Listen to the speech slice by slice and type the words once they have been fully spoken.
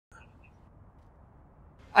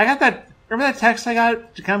I got that. Remember that text I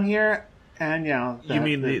got to come here? And, you know... You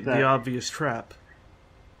mean the obvious trap?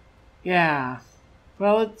 Yeah.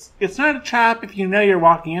 Well, it's not a trap if you know you're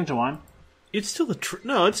walking into one. It's still a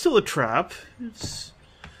no, it's still a trap.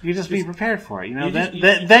 You just be prepared for it, you know?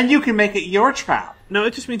 Then you can make it your trap. No,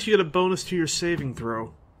 it just means you get a bonus to your saving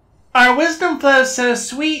throw. Our wisdom flows to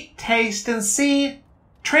sweet, taste, and see.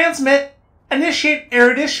 Transmit. Initiate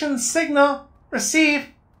erudition signal. Receive.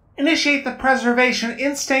 Initiate the preservation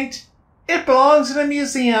instinct. It belongs in a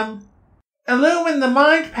museum. Illumine the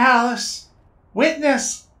Mind Palace.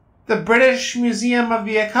 Witness the British Museum of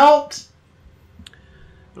the Occult.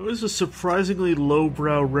 That was a surprisingly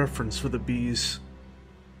lowbrow reference for the bees.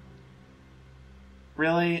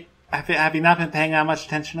 Really? Have you not been paying that much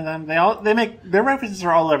attention to them? They make their references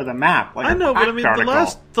are all over the map. Like I know, but I mean article.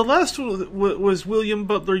 the last one was William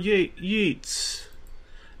Butler Yeats,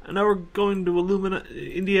 and now we're going to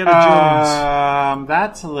Indiana Jones.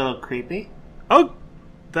 That's a little creepy. Oh,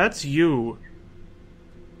 that's you.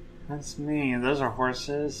 That's me. Those are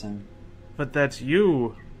horses, and. But that's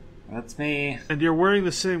you. That's me. And you're wearing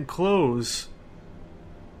the same clothes.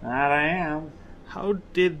 That I am. How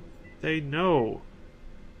did they know?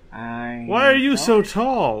 Why are you so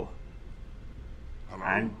tall?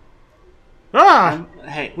 Hey.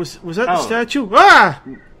 Was that the statue? Ah!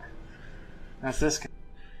 That's this guy.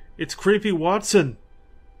 It's Creepy Watson.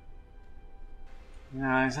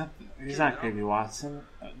 No, he's not Creepy Watson.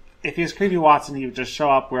 If he was Creepy Watson, he would just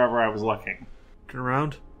show up wherever I was looking. Turn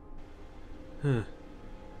around. Huh.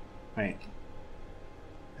 Wait.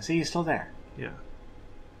 I see he's still there. Yeah.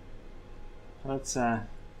 Let's,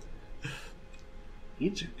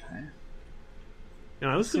 Egypt, huh?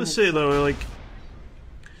 Yeah, I was gonna say, though, like,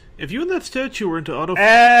 if you and that statue were into auto...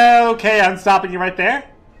 Okay, I'm stopping you right there.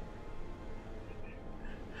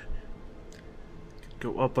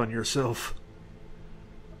 Go up on yourself.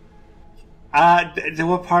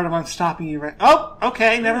 What part of I'm stopping you right... Oh,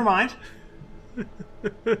 okay, never mind.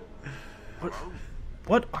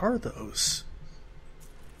 What are those?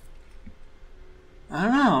 I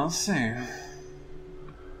don't know, let's see.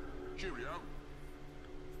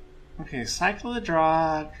 Okay, cycle the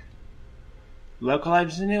drug,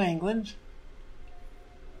 localized in New England,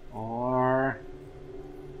 or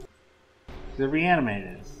the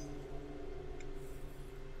reanimated.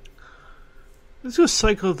 Let's go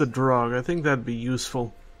cycle the drug. I think that'd be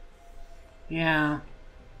useful. Yeah.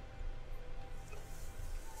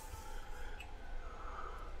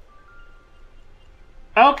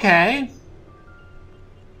 Okay.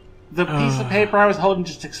 The piece of paper I was holding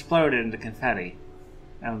just exploded into confetti.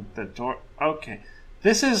 And the door... Okay.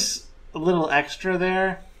 This is a little extra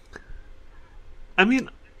there. I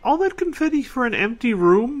mean, all that confetti for an empty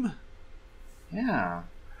room? Yeah.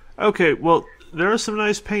 Okay, well, there are some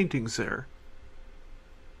nice paintings there.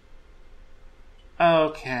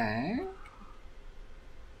 Okay.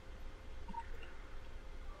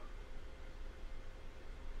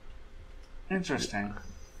 Interesting.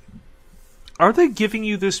 Are they giving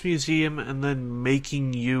you this museum and then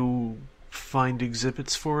making you find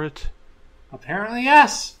exhibits for it? Apparently,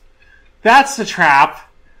 yes. That's the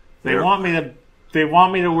trap. They want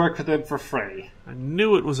me to work for them for free. I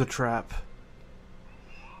knew it was a trap.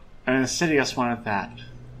 An insidious one at that.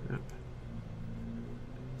 Yep.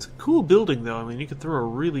 It's a cool building, though. I mean, you could throw a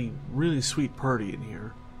really, really sweet party in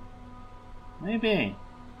here. Maybe.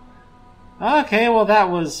 Okay, well that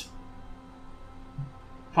was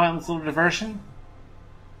pointless little diversion.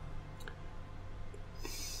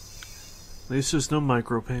 At least there's no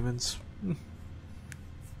micropayments.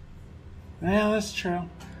 Yeah, that's true.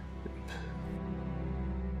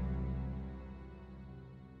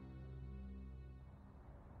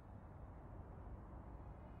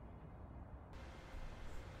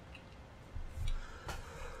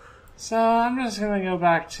 So I'm just going to go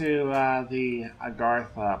back to the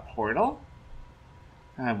Agartha portal.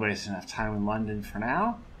 I've wasted enough time in London for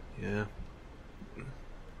now. Yeah.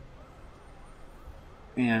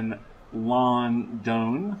 In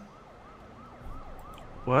London.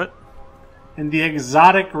 What? In the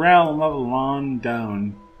exotic realm of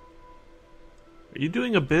London. Are you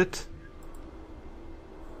doing a bit?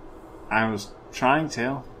 I was trying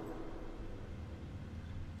to.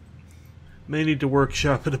 May need to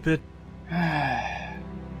workshop it a bit. Yeah.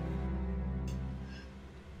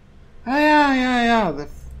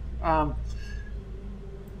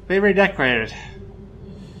 They redecorated.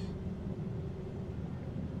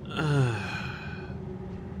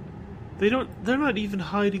 They're not even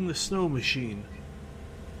hiding the snow machine.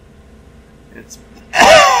 It's...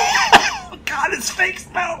 God, it's fake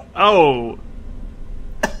snow! Oh!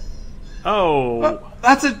 Oh!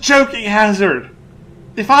 That's a joking hazard!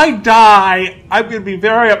 If I die, I'm going to be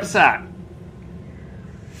very upset.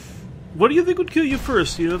 What do you think would kill you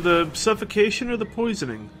first? You know, the suffocation or the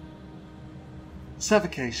poisoning?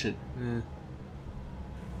 Suffocation.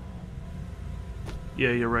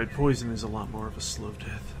 Yeah, you're right. Poison is a lot more of a slow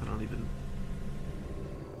death. I don't even...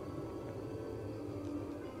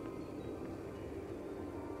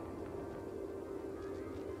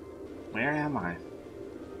 Where am I?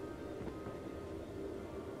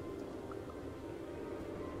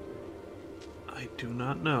 I do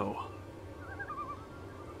not know.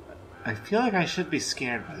 I feel like I should be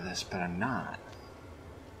scared by this, but I'm not.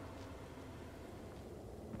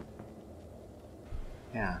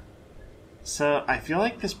 Yeah. So I feel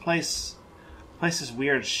like this place is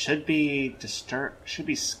weird. Should be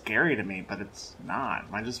scary to me, but it's not.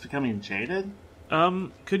 Am I just becoming jaded?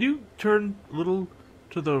 Could you turn a little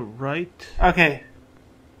to the right? Okay.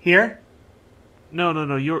 Here?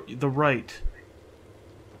 No. You're the right.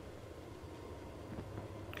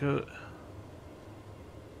 Go.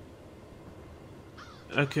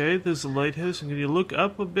 Okay, there's a lighthouse. And can you look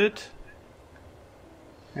up a bit?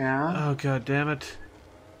 Yeah. Oh, god damn it.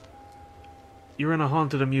 You're in a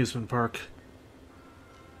haunted amusement park.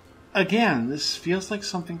 Again, this feels like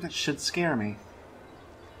something that should scare me.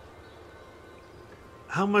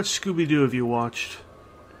 How much Scooby-Doo have you watched?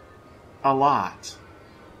 A lot.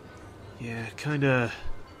 Yeah, kinda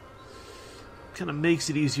makes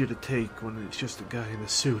it easier to take when it's just a guy in a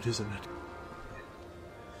suit, isn't it?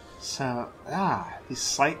 So, these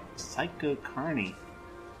Psycho Carney.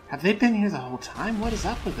 Have they been here the whole time? What is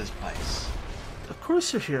up with this place? Of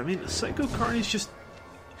course they're here. I mean, Psycho Carnies just...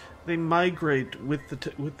 They migrate with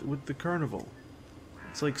the carnival.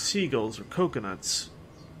 It's like seagulls or coconuts.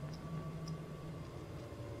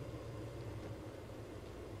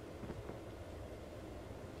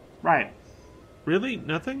 Right. Really?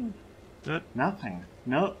 Nothing? Nothing.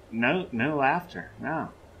 No laughter. No.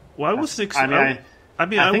 Well, I wasn't expecting... I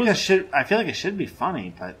feel like it should be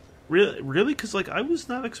funny, but... Really? Because, like, I was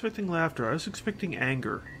not expecting laughter. I was expecting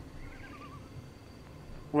anger.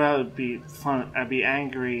 Well, it'd be fun. I'd be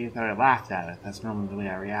angry that I laughed at it. That's normally the way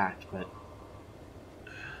I react, but...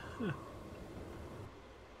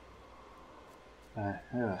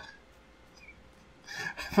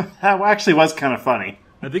 That actually was kind of funny.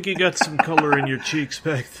 I think you got some color in your cheeks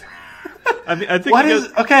back there. I think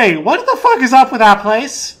Okay, what the fuck is up with that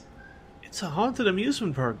place? It's a haunted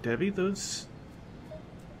amusement park, Debbie. That's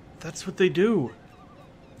what they do.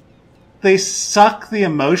 They suck the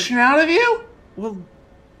emotion out of you? Well,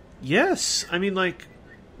 yes. I mean, like,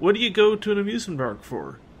 what do you go to an amusement park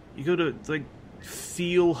for? You go to, like,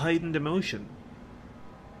 feel heightened emotion.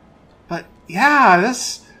 But, yeah,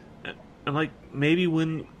 this... And, like, maybe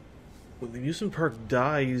when the amusement park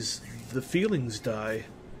dies, the feelings die.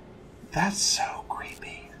 That's so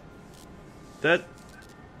creepy.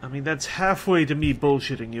 That's halfway to me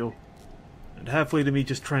bullshitting you. And halfway to me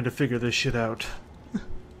just trying to figure this shit out.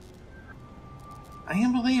 I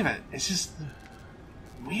can't believe it. It's just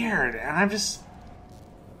weird, and I'm just...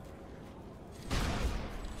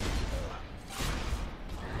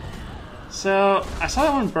 So, I saw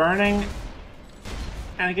that one burning,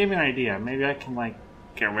 and it gave me an idea. Maybe I can, like,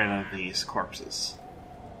 get rid of these corpses.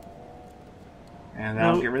 And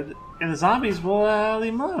that'll get rid of... And the zombies will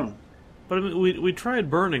leave them alone. But I mean, we tried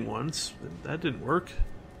burning once. That didn't work.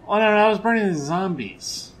 Oh, no, I was burning the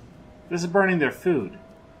zombies. This is burning their food.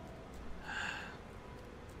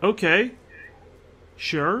 Okay.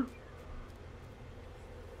 Sure.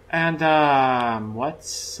 And,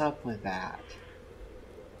 what's up with that?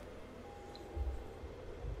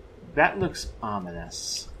 That looks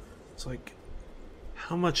ominous. It's like,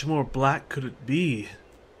 how much more black could it be?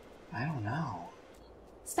 I don't know.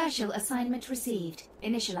 Special assignment received.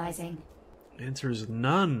 Initializing. Answer is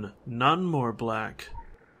none. None more black.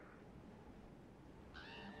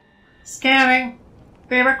 Scanning.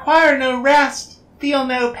 They require no rest, feel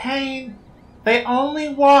no pain. They only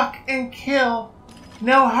walk and kill.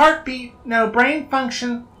 No heartbeat, no brain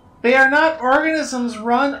function. They are not organisms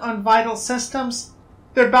run on vital systems.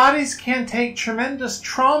 Their bodies can take tremendous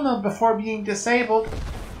trauma before being disabled.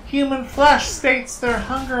 Human flesh states their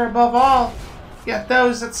hunger above all, yet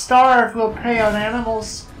those that starve will prey on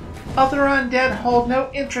animals. Other undead hold no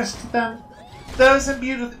interest to them. Those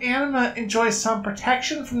imbued with anima enjoy some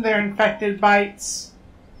protection from their infected bites.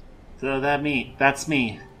 So that's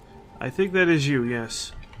me. I think that is you,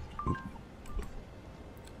 yes.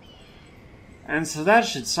 And so that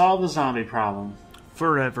should solve the zombie problem.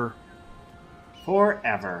 Forever.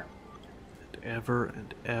 Forever. And ever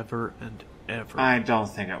and ever and ever. I don't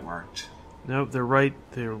think it worked. Nope, they're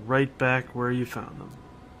right back where you found them.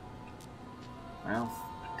 Well,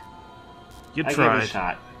 You I tried. gave it a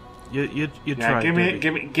shot. You Yeah,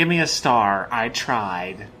 tried. give me a star. I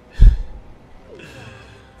tried.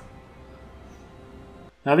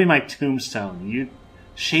 That'll be my tombstone.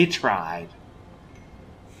 She tried.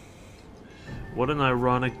 What an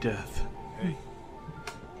ironic death.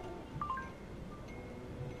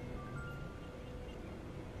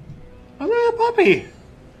 Oh, look at a puppy.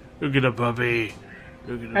 Look at a puppy.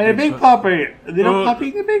 Look at And a big puppy. A little puppy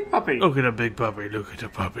and a big puppy. Look at a big puppy. Look at the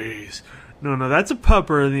puppies. No, that's a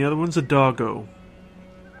pupper, and the other one's a doggo.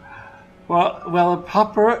 Well, a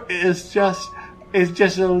pupper is just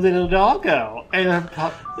a little doggo, and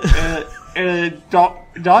a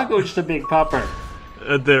doggo is just a big pupper.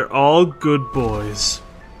 They're all good boys.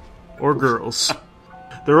 Or girls.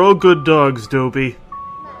 They're all good dogs, Dopey.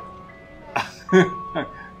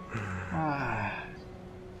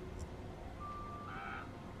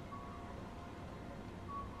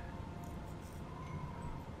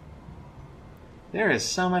 There is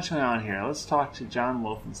so much going on here. Let's talk to John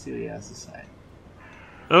Wolfe and see what he has to say.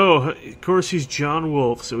 Oh, of course he's John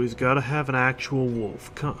Wolfe, so he's got to have an actual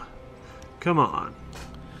wolf. Come on.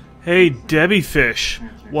 Hey, Debbie Fish,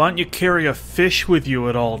 why don't you carry a fish with you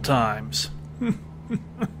at all times?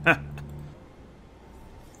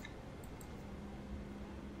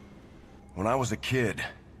 When I was a kid,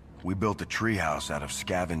 we built a treehouse out of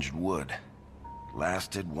scavenged wood.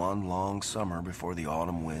 Lasted one long summer before the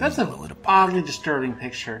autumn winds That's blew an it apart. oddly disturbing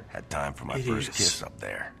picture. Had time for my It first is. kiss up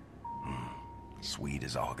there. Sweet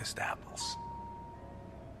as August apples.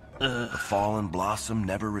 The fallen blossom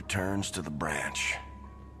never returns to the branch.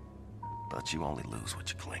 But you only lose what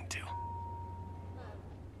you cling to.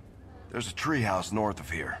 There's a treehouse north of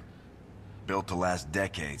here. Built to last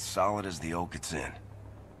decades, solid as the oak it's in.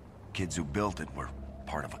 Kids who built it were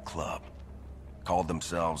part of a club. Called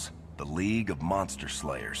themselves the League of Monster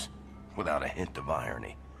Slayers, without a hint of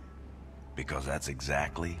irony. Because that's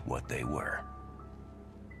exactly what they were.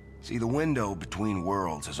 See, the window between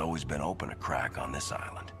worlds has always been open a crack on this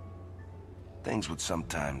island. Things would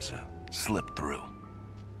sometimes slip through.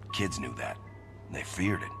 Kids knew that. They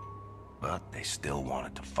feared it. But they still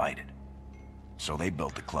wanted to fight it. So they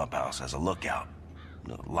built the clubhouse as a lookout,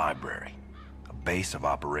 a library, a base of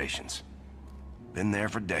operations. Been there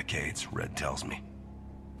for decades, Red tells me.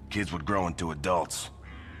 Kids would grow into adults,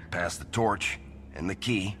 pass the torch and the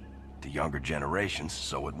key to younger generations,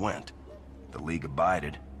 so it went. The League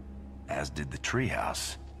abided, as did the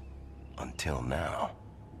treehouse, until now.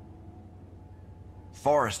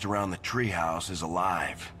 Forest around the treehouse is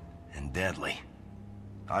alive and deadly.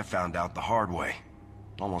 I found out the hard way.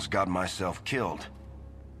 Almost got myself killed.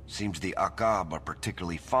 Seems the Akab are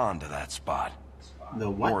particularly fond of that spot. The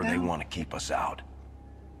what Or they now? want to keep us out.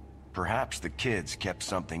 Perhaps the kids kept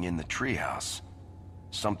something in the treehouse.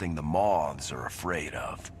 Something the moths are afraid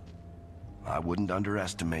of. I wouldn't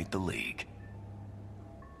underestimate the League.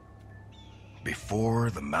 Before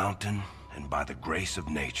the mountain, and by the grace of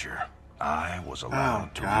nature, I was Oh,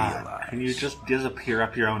 allowed to God. realize Can you just disappear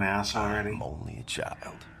up your own ass already? I'm only a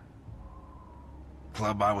child.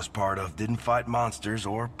 Club I was part of didn't fight monsters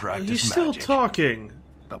or practice He's still magic. talking.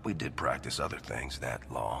 But we did practice other things that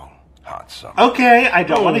long, hot summer. Okay, I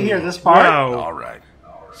don't want to hear this part. Wow. All right.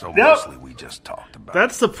 So Nope. mostly we just talked about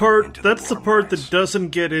That's the part. into That's the warm part nights. that doesn't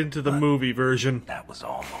get into the movie version. That was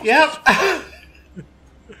almost Yep.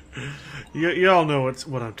 Y'all know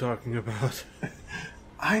what I'm talking about.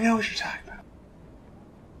 I know what you're talking about.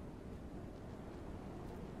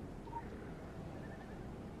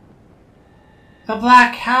 The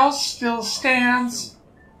Black House still stands.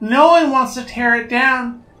 No one wants to tear it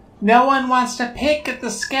down. No one wants to pick at the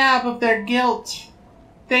scab of their guilt.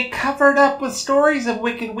 They cover it up with stories of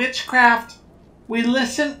wicked witchcraft. We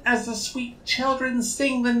listen as the sweet children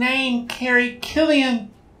sing the name Carrie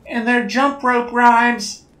Killian in their jump rope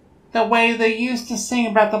rhymes, the way they used to sing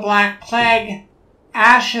about the Black Plague.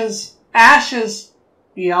 Ashes, ashes,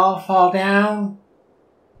 we all fall down.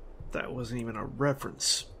 That wasn't even a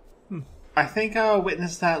reference. I think I'll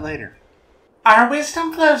witness that later. Our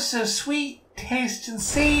wisdom flows so sweet, taste and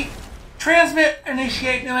see. Transmit,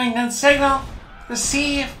 initiate New England signal.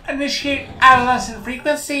 Receive, initiate adolescent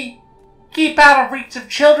frequency. Keep out of reach of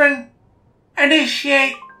children.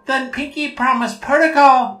 Initiate the Pinky Promise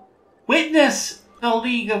Protocol. Witness the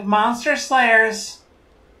League of Monster Slayers.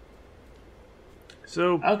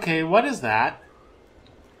 So Okay, what is that?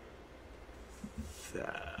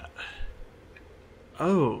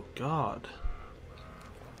 oh God,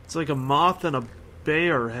 it's like a moth and a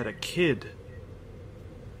bear had a kid.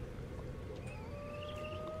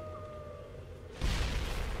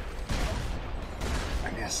 I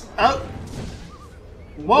guess. Oh!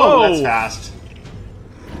 Whoa, Whoa. that's fast.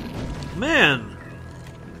 man!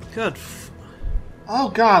 God, Oh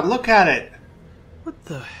god, look at it. what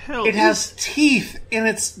the hell? It has teeth in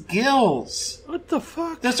its gills. What the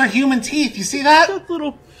fuck? Those are human teeth, you see that? Got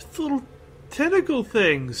little tentacle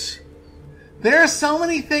things. There are so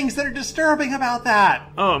many things that are disturbing about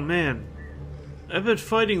that. Oh man, I bet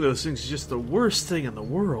fighting those things is just the worst thing in the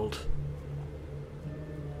world.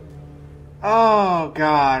 Oh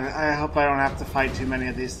god, I hope I don't have to fight too many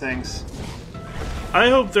of these things. I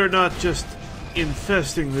hope they're not just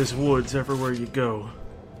infesting this woods everywhere you go.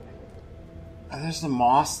 There's the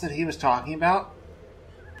moss that he was talking about.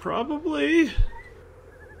 Probably.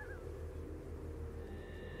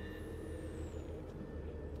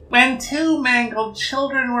 When 2 mangled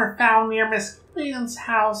children were found near Miss Clean's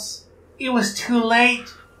house, it was too late.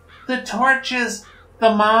 The torches,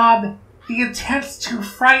 the mob, the attempts to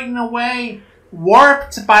frighten away,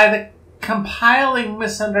 warped by the compiling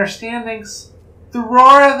misunderstandings, the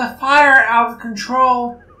roar of the fire out of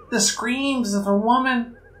control, the screams of a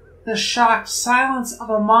woman, the shocked silence of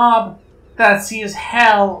a mob that sees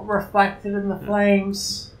hell reflected in the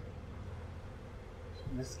flames.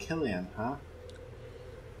 Miss Killian, huh?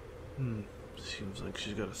 Seems like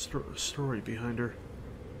she's got a story behind her.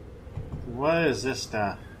 What is this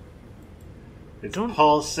stuff? It's Don't-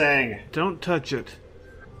 pulsing. Don't touch it.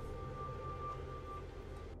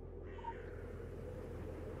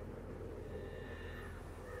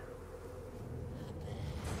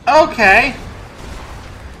 Okay.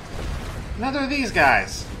 Another of these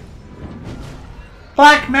guys.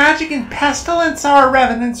 Black magic and pestilence are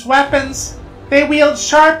Revenant's weapons. They wield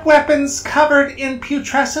sharp weapons covered in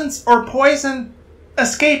putrescence or poison.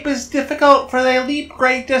 Escape is difficult, for they leap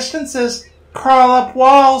great distances, crawl up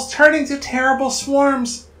walls, turn into terrible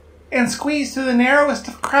swarms, and squeeze through the narrowest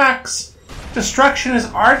of cracks. Destruction is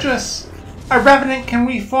arduous. A Revenant can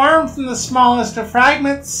reform from the smallest of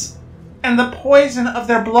fragments, and the poison of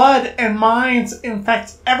their blood and minds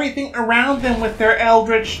infects everything around them with their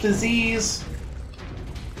eldritch disease.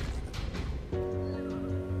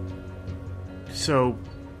 So,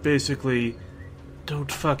 basically,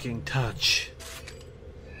 don't fucking touch.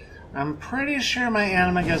 I'm pretty sure my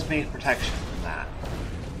anima gives me protection from that.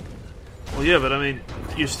 Well, yeah, but I mean,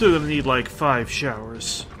 you're still gonna need like 5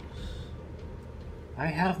 showers. I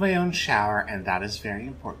have my own shower, and that is very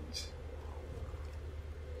important.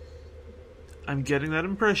 I'm getting that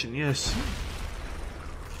impression, yes.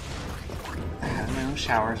 Having my own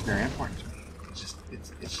shower is very important to me. It's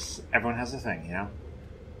just everyone has a thing, you know?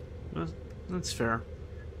 Well, that's fair.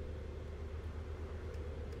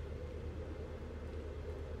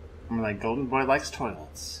 I'm like, Golden Boy likes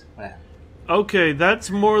toilets. Well, Okay, that's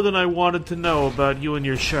more than I wanted to know about you and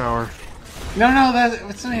your shower. no,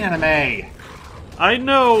 it's an anime. I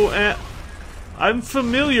know, I'm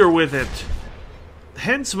familiar with it.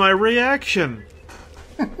 Hence my reaction.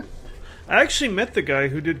 I actually met the guy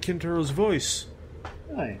who did Kintaro's voice.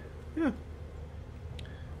 Really? Yeah.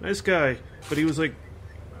 Nice guy. But he was like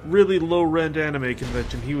really low rent anime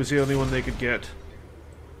convention. He was the only one they could get.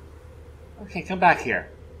 Okay, come back here.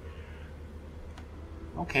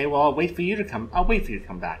 Okay, well, I'll wait for you to come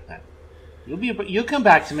back then. You'll come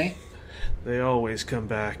back to me. They always come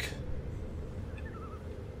back.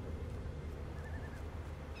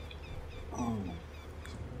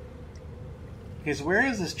 Okay, so where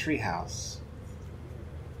is this treehouse?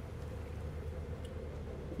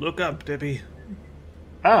 Look up, Debbie.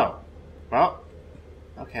 Oh, well,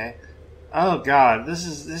 okay. Oh god,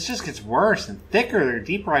 this just gets worse and thicker the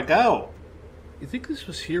deeper I go. You think this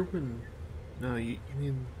was here when... No, you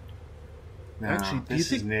mean... No, Actually,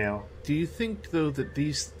 this is new. Do you think, though, that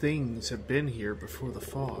these things have been here before the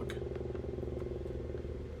fog?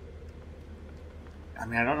 I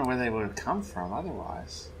mean, I don't know where they would have come from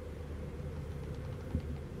otherwise.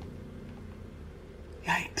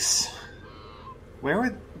 Yikes.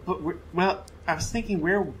 Well, I was thinking,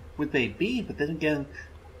 where would they be? But then again,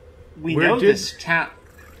 this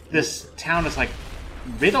town is like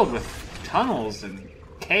riddled with tunnels and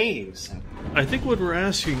caves. And I think what we're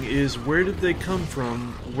asking is, where did they come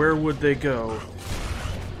from? Where would they go?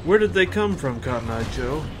 Where did they come from, Cotton Eye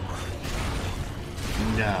Joe?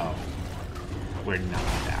 no, we're not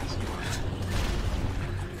asking.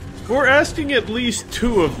 We're asking at least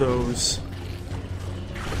 2 of those.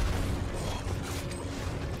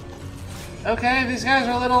 Okay, these guys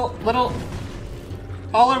are a little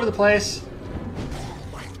all over the place.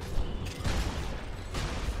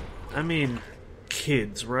 I mean,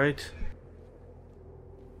 kids, right?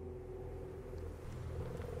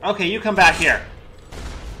 Okay, you come back here.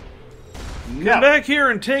 No. Come back here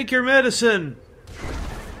and take your medicine!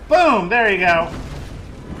 Boom! There you go.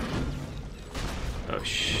 Oh,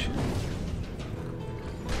 shh.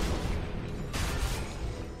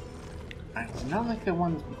 Not like the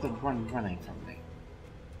one running from me.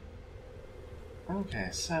 Okay,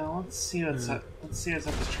 so let's see what's up. Let's see what's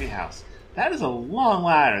up this treehouse. That is a long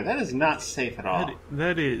ladder. That is not safe at all.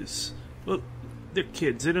 That is. Well, they're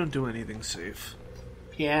kids. They don't do anything safe.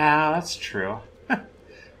 Yeah, that's true.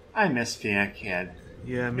 I miss being a kid.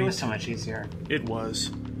 Yeah, it was so much easier. It was.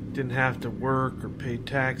 Didn't have to work or pay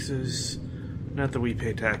taxes. Not that we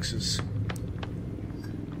pay taxes.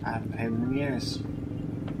 I haven't paid them in years.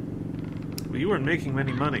 Well, you weren't making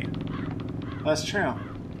any money. That's true.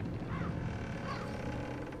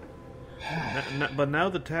 But now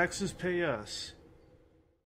the taxes pay us.